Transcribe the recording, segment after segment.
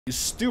You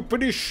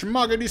stupidity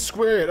schmuggity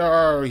squid.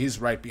 Oh,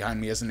 he's right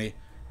behind me, isn't he?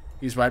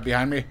 He's right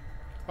behind me.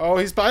 Oh,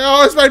 he's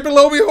right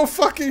below me. Oh,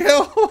 fucking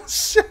hell. Oh,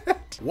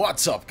 shit.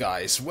 What's up,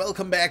 guys?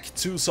 Welcome back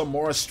to some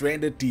more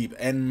Stranded Deep.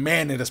 And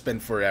man, it has been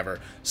forever.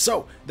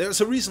 So,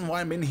 there's a reason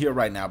why I'm in here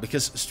right now.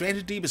 Because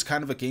Stranded Deep is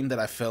kind of a game that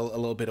I fell a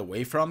little bit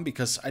away from.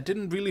 Because I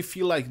didn't really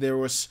feel like there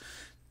was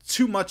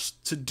too much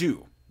to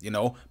do, you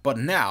know? But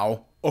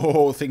now,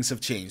 oh, things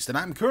have changed. And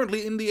I'm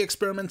currently in the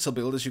experimental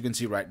build, as you can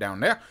see right down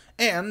there.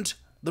 And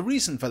the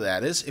reason for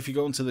that is, if you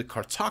go into the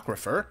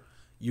cartographer,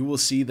 you will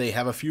see they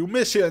have a few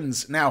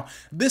missions. Now,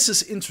 this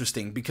is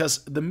interesting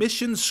because the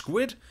mission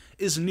Squid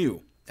is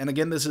new. And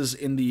again, this is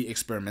in the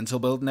experimental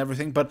build and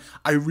everything, but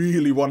I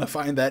really want to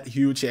find that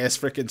huge-ass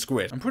freaking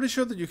squid. I'm pretty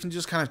sure that you can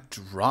just kind of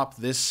drop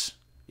this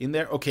in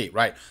there. Okay,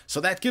 right.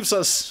 So that gives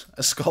us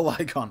a skull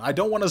icon. I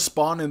don't want to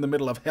spawn in the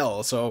middle of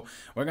hell, so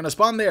we're going to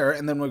spawn there,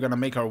 and then we're going to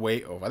make our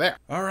way over there.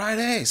 Alright,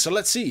 hey, so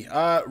let's see.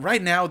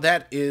 Right now,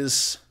 that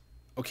is...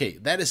 Okay,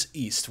 that is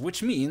east,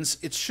 which means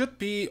it should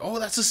be... Oh,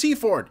 that's a sea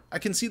fort! I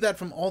can see that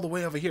from all the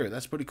way over here.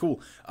 That's pretty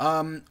cool.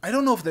 I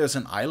don't know if there's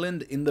an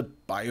island in the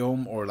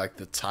biome or, like,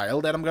 the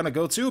tile that I'm gonna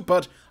go to,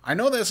 but I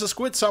know there's a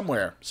squid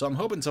somewhere, so I'm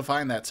hoping to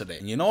find that today.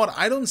 And you know what?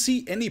 I don't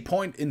see any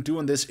point in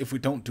doing this if we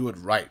don't do it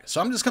right. So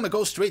I'm just gonna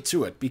go straight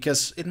to it,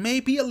 because it may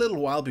be a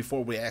little while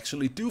before we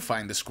actually do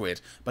find the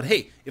squid. But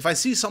hey, if I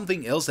see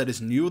something else that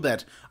is new,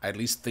 that I at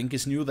least think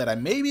is new, that I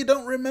maybe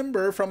don't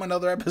remember from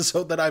another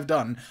episode that I've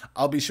done,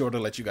 I'll be sure to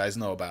let you guys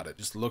know about it.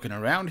 Just looking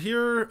around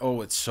here.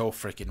 Oh, it's so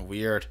freaking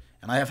weird.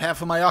 And I have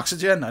half of my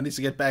oxygen. I need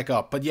to get back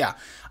up. But yeah,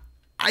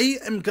 I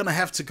am gonna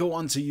have to go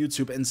onto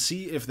YouTube and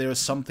see if there's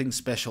something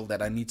special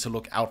that I need to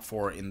look out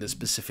for in this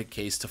specific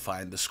case to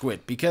find the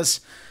squid.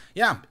 Because,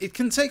 yeah, it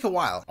can take a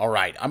while.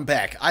 Alright, I'm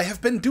back. I have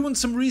been doing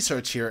some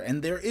research here,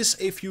 and there is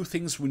a few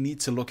things we need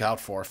to look out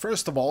for.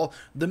 First of all,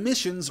 the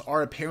missions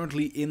are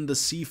apparently in the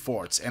sea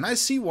forts. And I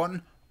see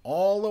one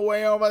all the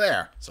way over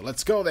there. So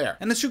let's go there.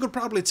 And as you could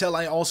probably tell,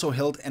 I also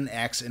held an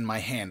axe in my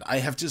hand. I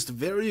have just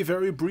very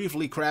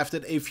briefly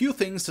crafted a few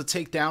things to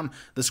take down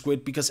the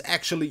squid, because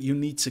actually you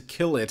need to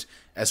kill it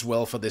as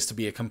well for this to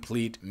be a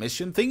complete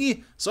mission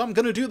thingy. So I'm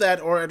gonna do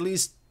that, or at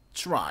least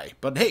try.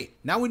 But hey,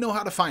 now we know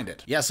how to find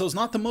it. Yeah, so it's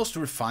not the most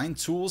refined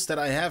tools that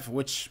I have,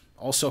 which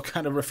also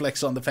kind of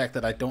reflects on the fact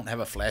that I don't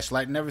have a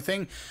flashlight and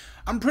everything.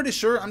 I'm pretty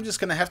sure I'm just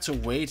gonna have to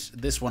wait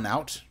this one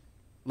out,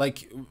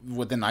 like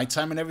with the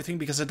nighttime and everything,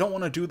 because I don't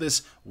want to do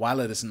this while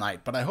it is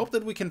night. But I hope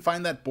that we can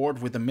find that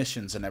board with the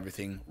missions and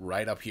everything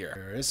right up here.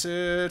 Where is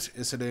it?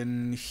 Is it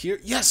in here?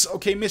 Yes!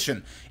 Okay,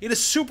 mission. It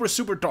is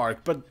super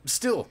dark, but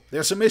still,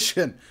 there's a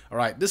mission.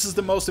 Alright, this is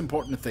the most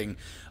important thing.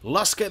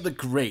 Luska the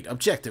Great.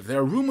 Objective. There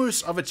are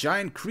rumors of a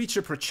giant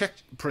creature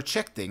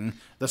projecting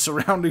the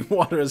surrounding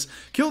waters.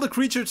 Kill the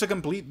creature to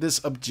complete this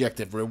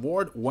objective.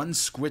 Reward 1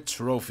 squid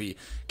trophy.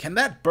 Can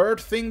that bird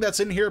thing that's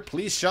in here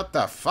please shut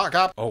the fuck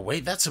up? Oh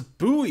wait, that's a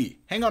buoy.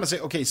 Hang on a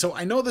sec. Okay, so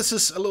I know this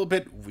is a little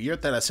bit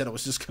weird that I said I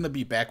was just gonna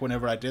be back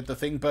whenever I did the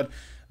thing, but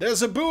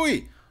there's a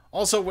buoy.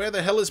 Also, where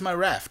the hell is my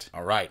raft?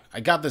 Alright, I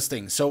got this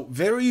thing. So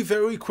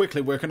very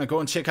quickly we're gonna go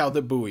and check out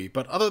the buoy.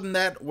 But other than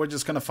that, we're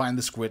just gonna find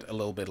the squid a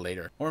little bit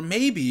later. Or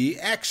maybe,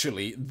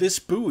 actually, this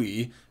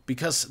buoy,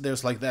 because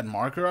there's like that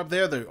marker up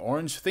there, the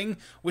orange thing,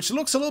 which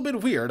looks a little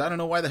bit weird. I don't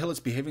know why the hell it's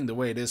behaving the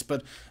way it is,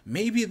 but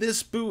maybe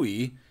this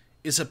buoy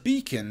is a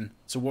beacon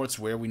towards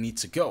where we need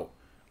to go.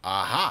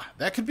 Aha,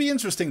 that could be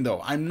interesting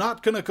though. I'm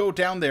not gonna go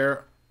down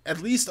there,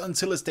 at least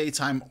until it's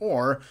daytime,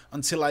 or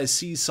until I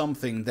see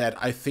something that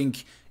I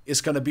think is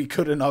gonna be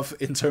good enough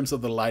in terms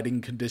of the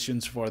lighting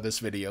conditions for this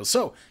video.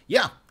 So,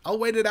 yeah, I'll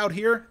wait it out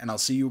here, and I'll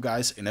see you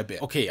guys in a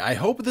bit. Okay, I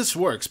hope this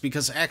works,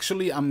 because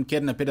actually I'm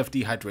getting a bit of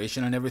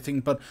dehydration and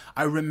everything, but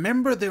I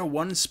remember there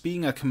once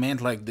being a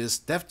command like this,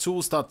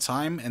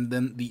 devtools.time, and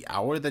then the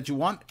hour that you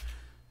want.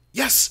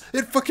 Yes,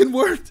 it fucking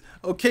worked!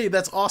 Okay,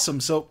 that's awesome.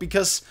 So,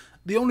 because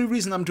the only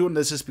reason I'm doing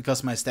this is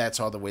because my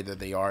stats are the way that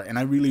they are, and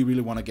I really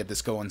want to get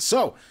this going.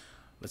 So,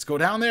 let's go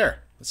down there.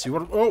 Let's see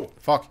what... Oh,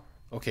 fuck.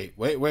 Okay,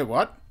 wait,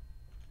 what?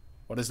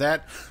 What is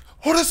that?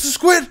 Oh, that's the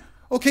squid!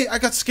 Okay, I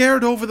got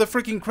scared over the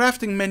freaking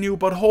crafting menu,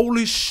 but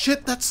holy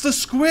shit, that's the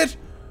squid!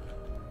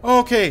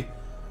 Okay,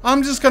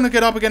 I'm just gonna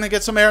get up again and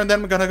get some air, and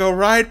then we're gonna go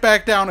right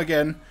back down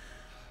again.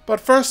 But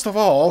first of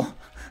all,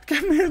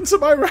 get me into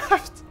my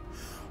raft!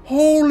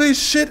 Holy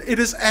shit, it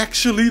is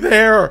actually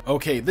there!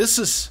 Okay, this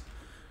is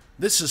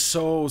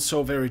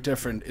so very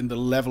different in the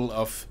level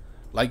of,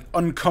 like,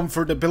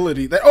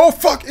 uncomfortability. That, oh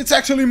fuck, it's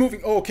actually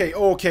moving. Okay,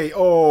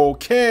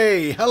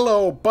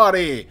 hello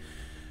buddy.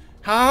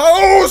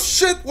 Oh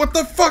shit, what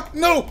the fuck?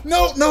 No,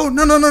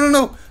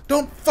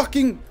 don't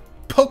fucking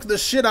poke the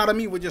shit out of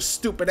me with your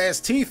stupid ass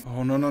teeth.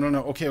 Oh no,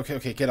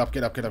 okay, get up.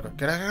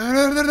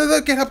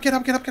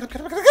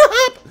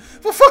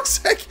 For fuck's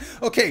sake.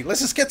 Okay,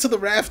 let's just get to the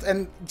raft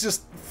and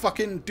just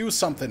fucking do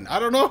something. I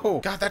don't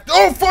know. God, that,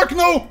 oh fuck,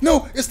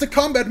 no, it's the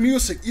combat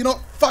music. You know,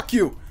 fuck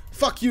you,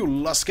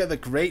 Luska the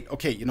Great.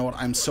 Okay, you know what,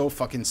 I'm so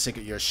fucking sick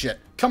of your shit.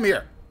 Come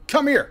here.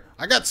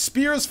 I got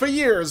spears for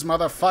years,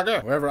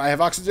 motherfucker. However, I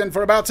have oxygen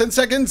for about 10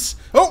 seconds.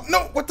 Oh,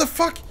 no, what the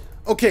fuck?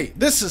 Okay,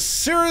 this is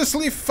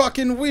seriously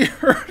fucking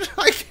weird.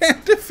 I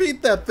can't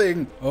defeat that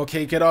thing.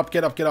 Okay, get up,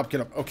 get up, get up,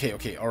 get up. Okay,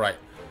 okay, alright.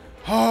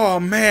 Oh,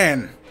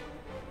 man.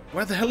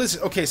 Where the hell is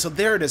it? Okay, so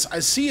there it is. I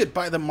see it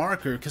by the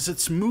marker because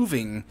it's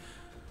moving.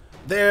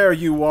 There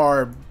you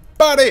are,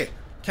 buddy.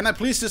 Can I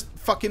please just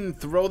fucking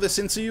throw this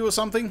into you or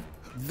something?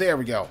 There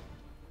we go.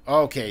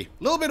 Okay,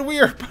 a little bit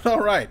weird, but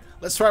alright.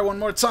 Let's try one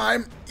more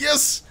time.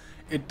 Yes!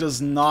 It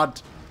does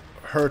not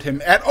hurt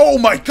him at... Oh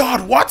my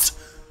god, what?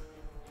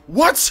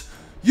 What?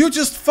 You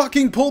just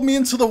fucking pulled me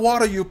into the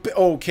water, you...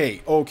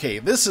 Okay, okay.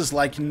 This is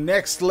like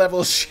next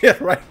level shit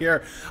right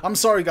here. I'm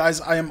sorry,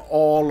 guys. I am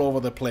all over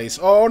the place.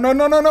 Oh, no,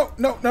 no, no, no.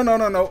 No, no, no,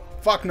 no, no.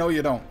 Fuck, no,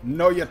 you don't.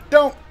 No, you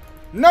don't.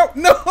 No,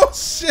 no,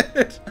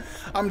 shit.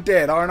 I'm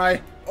dead, aren't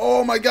I?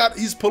 Oh my god,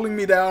 he's pulling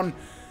me down.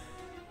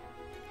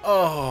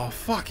 Oh,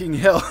 fucking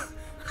hell.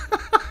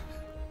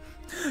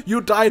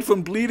 You died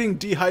from bleeding,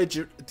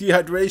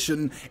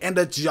 dehydration, and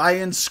a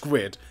giant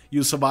squid.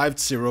 You survived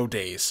 0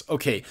 days.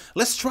 Okay,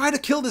 let's try to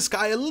kill this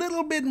guy a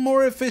little bit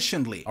more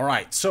efficiently.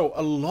 Alright, so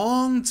a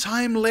long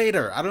time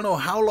later. I don't know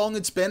how long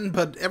it's been,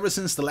 but ever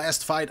since the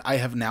last fight, I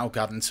have now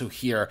gotten to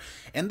here.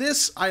 And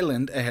this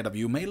island ahead of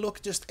you may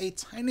look just a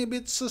tiny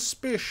bit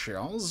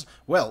suspicious.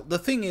 Well, the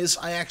thing is,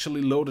 I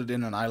actually loaded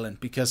in an island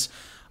because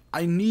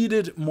I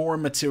needed more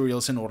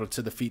materials in order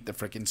to defeat the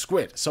freaking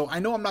squid. So I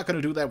know I'm not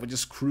going to do that with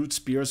just crude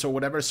spears or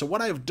whatever. So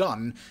what I've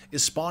done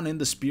is spawn in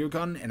the spear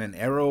gun and an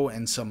arrow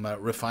and some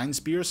refined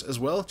spears as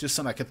well, just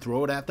so I could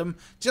throw it at them,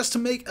 just to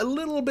make a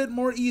little bit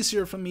more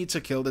easier for me to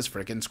kill this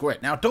freaking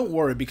squid. Now don't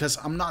worry, because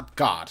I'm not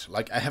God.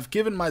 Like, I have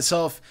given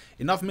myself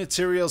enough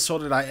materials so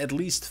that I at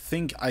least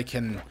think I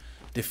can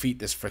defeat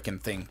this freaking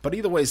thing. But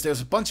either ways,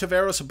 there's a bunch of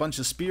arrows, a bunch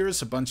of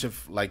spears, a bunch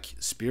of, like,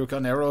 spear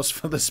gun arrows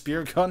for the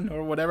spear gun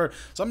or whatever.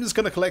 So I'm just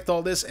gonna collect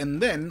all this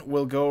and then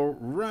we'll go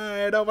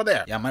right over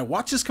there. Yeah, my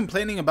watch is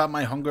complaining about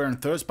my hunger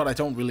and thirst, but I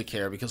don't really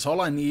care because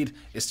all I need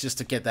is just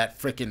to get that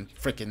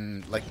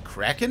freaking, like,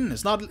 kraken?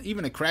 It's not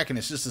even a kraken,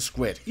 it's just a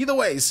squid. Either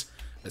ways,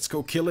 let's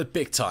go kill it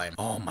big time.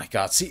 Oh my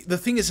god. See, the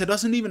thing is, it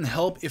doesn't even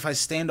help if I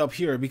stand up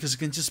here because it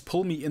can just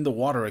pull me in the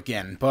water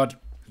again.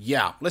 But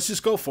yeah, let's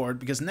just go for it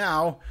because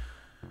now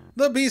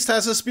the beast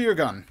has a spear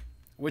gun,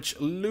 which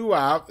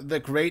Lua the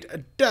Great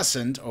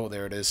doesn't. Oh,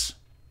 there it is.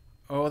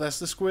 Oh, that's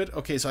the squid.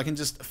 Okay, so I can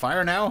just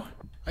fire now,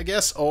 I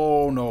guess.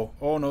 Oh, no.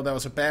 Oh, no, that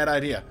was a bad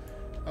idea.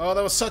 Oh,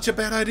 that was such a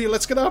bad idea.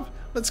 Let's get up.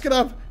 Let's get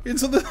up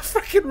into the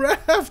freaking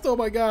raft. Oh,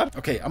 my God.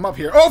 Okay, I'm up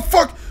here. Oh,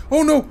 fuck.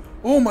 Oh, no.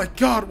 Oh, my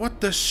God. What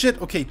the shit?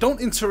 Okay,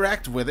 don't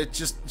interact with it.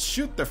 Just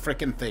shoot the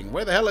freaking thing.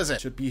 Where the hell is it?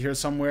 Should be here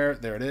somewhere.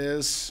 There it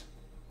is.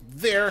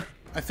 There.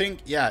 I think,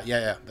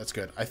 yeah, that's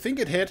good. I think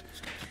it hit.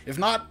 If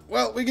not,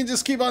 well, we can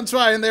just keep on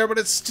trying there, but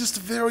it's just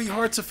very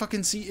hard to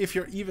fucking see if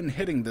you're even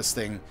hitting this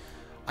thing.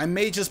 I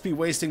may just be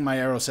wasting my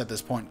arrows at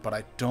this point, but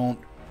I don't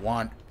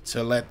want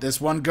to let this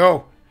one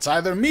go. It's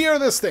either me or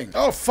this thing.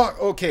 Oh, fuck.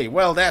 Okay,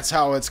 well, that's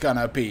how it's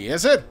gonna be,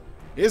 is it?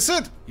 Is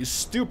it? You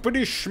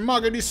stupidity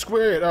schmuggity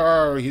squid.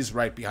 Oh, he's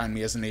right behind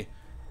me, isn't he?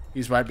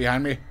 He's right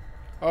behind me.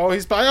 Oh,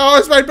 he's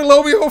right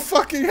below me. Oh,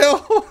 fucking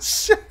hell. Oh,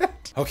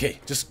 shit. Okay,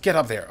 just get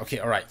up there. Okay,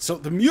 alright. So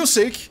the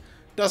music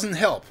doesn't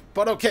help,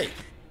 but okay.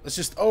 Let's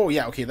just... Oh,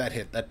 yeah, okay, that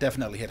hit. That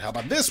definitely hit. How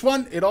about this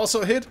one? It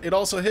also hit. It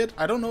also hit.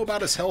 I don't know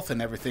about his health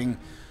and everything.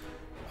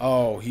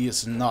 Oh, he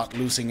is not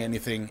losing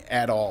anything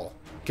at all.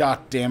 God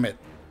damn it.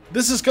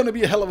 This is gonna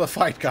be a hell of a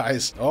fight,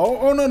 guys.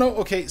 Oh, no, no.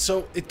 Okay,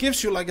 so it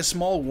gives you like a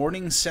small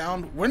warning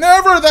sound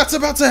whenever that's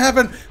about to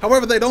happen.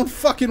 However, they don't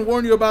fucking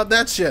warn you about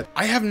that shit.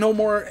 I have no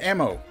more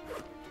ammo.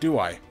 Do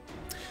I?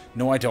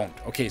 No, I don't.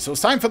 Okay, so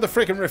it's time for the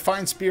freaking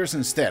refined spears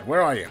instead.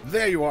 Where are you?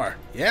 There you are.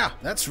 Yeah,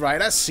 that's right.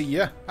 I see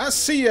ya. I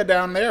see ya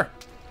down there.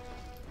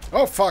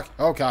 Oh, fuck.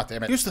 Oh, god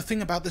damn it. Here's the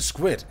thing about the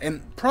squid,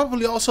 and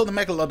probably also the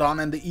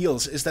megalodon and the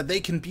eels, is that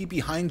they can be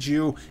behind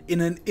you in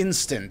an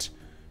instant.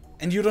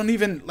 And you don't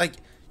even, like,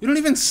 you don't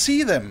even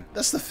see them.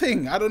 That's the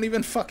thing. I don't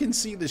even fucking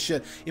see this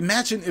shit.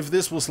 Imagine if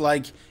this was,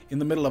 like, in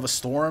the middle of a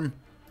storm.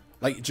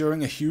 Like,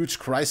 during a huge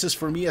crisis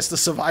for me as the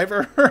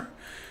survivor.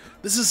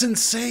 This is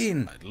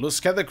insane.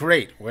 Luska the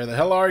Great, where the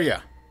hell are you?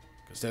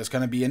 Because there's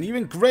gonna be an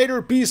even greater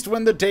beast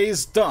when the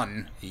day's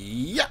done.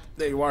 Yeah,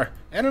 there you are.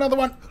 And another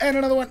one, and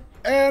another one,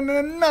 and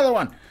another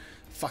one.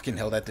 Fucking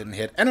hell, that didn't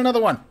hit. And another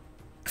one.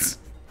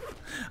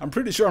 I'm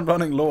pretty sure I'm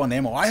running low on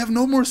ammo. I have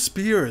no more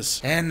spears.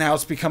 And now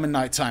it's becoming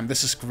nighttime.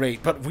 This is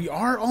great. But we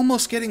are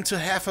almost getting to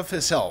half of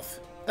his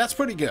health. That's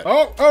pretty good.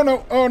 Oh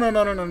no. Oh, no,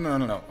 no, no, no, no,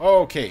 no, no.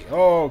 Okay,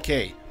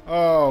 okay.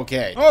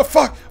 Okay. Oh,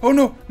 fuck! Oh,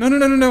 no! No, no,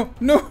 no, no, no!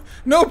 No!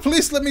 No,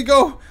 please let me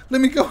go!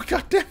 Let me go!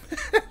 God damn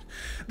it!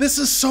 This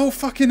is so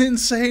fucking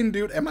insane,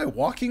 dude. Am I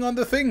walking on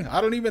the thing?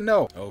 I don't even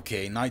know.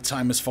 Okay,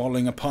 nighttime is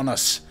falling upon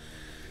us.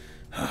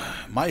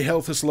 My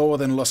health is lower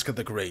than Luska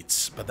the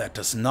Great's, but that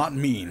does not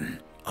mean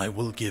I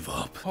will give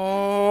up.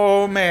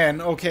 Oh,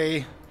 man.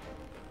 Okay.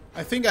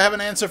 I think I have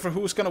an answer for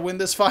who's gonna win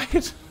this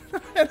fight.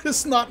 That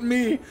is not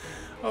me.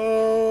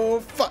 Oh,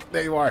 fuck.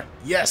 There you are.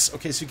 Yes.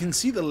 Okay, so you can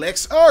see the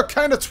legs. Oh,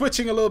 kind of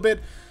twitching a little bit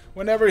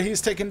whenever he's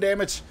taking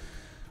damage.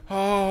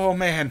 Oh,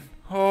 man.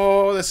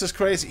 Oh, this is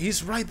crazy.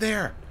 He's right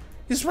there.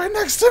 He's right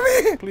next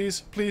to me!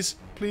 Please, please,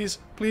 please,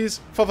 please,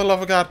 for the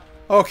love of God.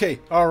 Okay,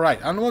 alright.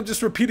 I know I'm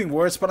just repeating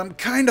words, but I'm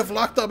kind of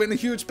locked up in a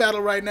huge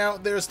battle right now.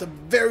 There's the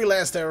very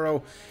last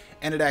arrow,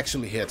 and it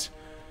actually hit.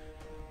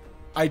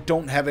 I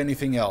don't have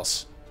anything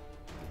else.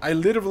 I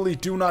literally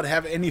do not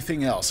have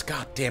anything else.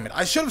 God damn it.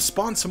 I should have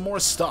spawned some more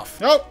stuff.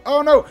 Oh,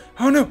 oh no.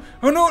 Oh no.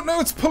 Oh no, no,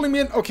 it's pulling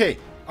me in. Okay.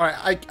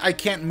 Alright, I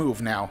can't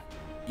move now.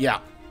 Yeah.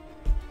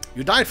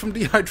 You died from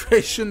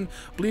dehydration,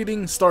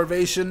 bleeding,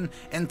 starvation,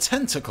 and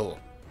tentacle.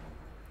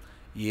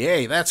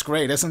 Yay, that's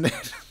great, isn't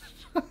it?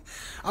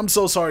 I'm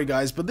so sorry,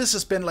 guys, but this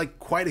has been like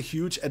quite a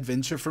huge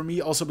adventure for me.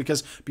 Also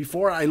because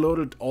before I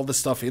loaded all the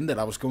stuff in that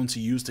I was going to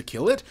use to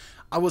kill it,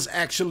 I was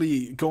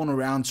actually going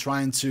around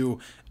trying to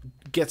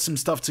get some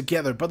stuff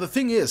together. But the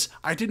thing is,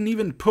 I didn't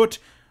even put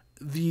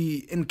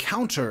the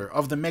encounter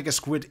of the Mega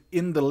Squid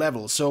in the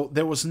level, so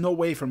there was no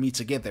way for me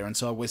to get there, and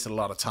so I wasted a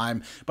lot of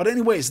time. But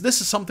anyways,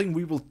 this is something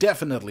we will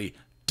definitely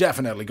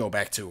go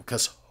back to,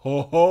 because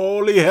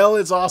holy hell,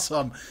 it's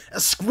awesome. A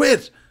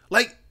squid!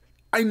 Like,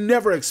 I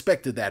never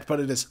expected that,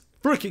 but it is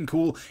freaking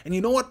cool. And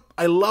you know what?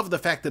 I love the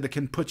fact that it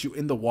can put you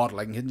in the water,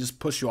 like it can just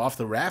push you off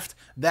the raft.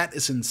 That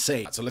is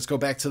insane. So let's go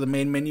back to the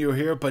main menu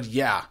here, but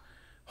yeah.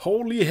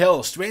 Holy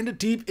hell, Stranded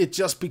Deep, it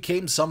just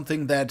became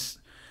something that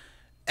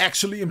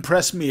actually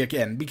impressed me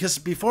again, because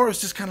before it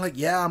was just kind of like,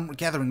 yeah, I'm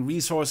gathering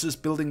resources,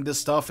 building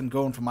this stuff and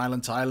going from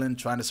island to island,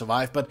 trying to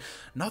survive, but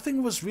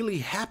nothing was really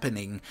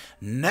happening.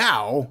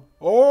 Now,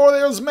 oh,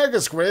 there's Mega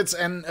Squids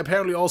and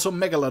apparently also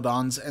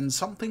Megalodons and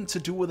something to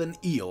do with an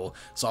eel,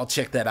 so I'll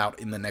check that out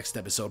in the next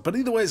episode. But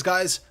either ways,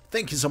 guys,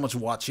 thank you so much for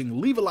watching.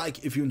 Leave a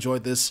like if you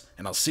enjoyed this,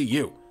 and I'll see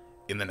you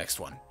in the next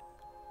one.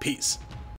 Peace.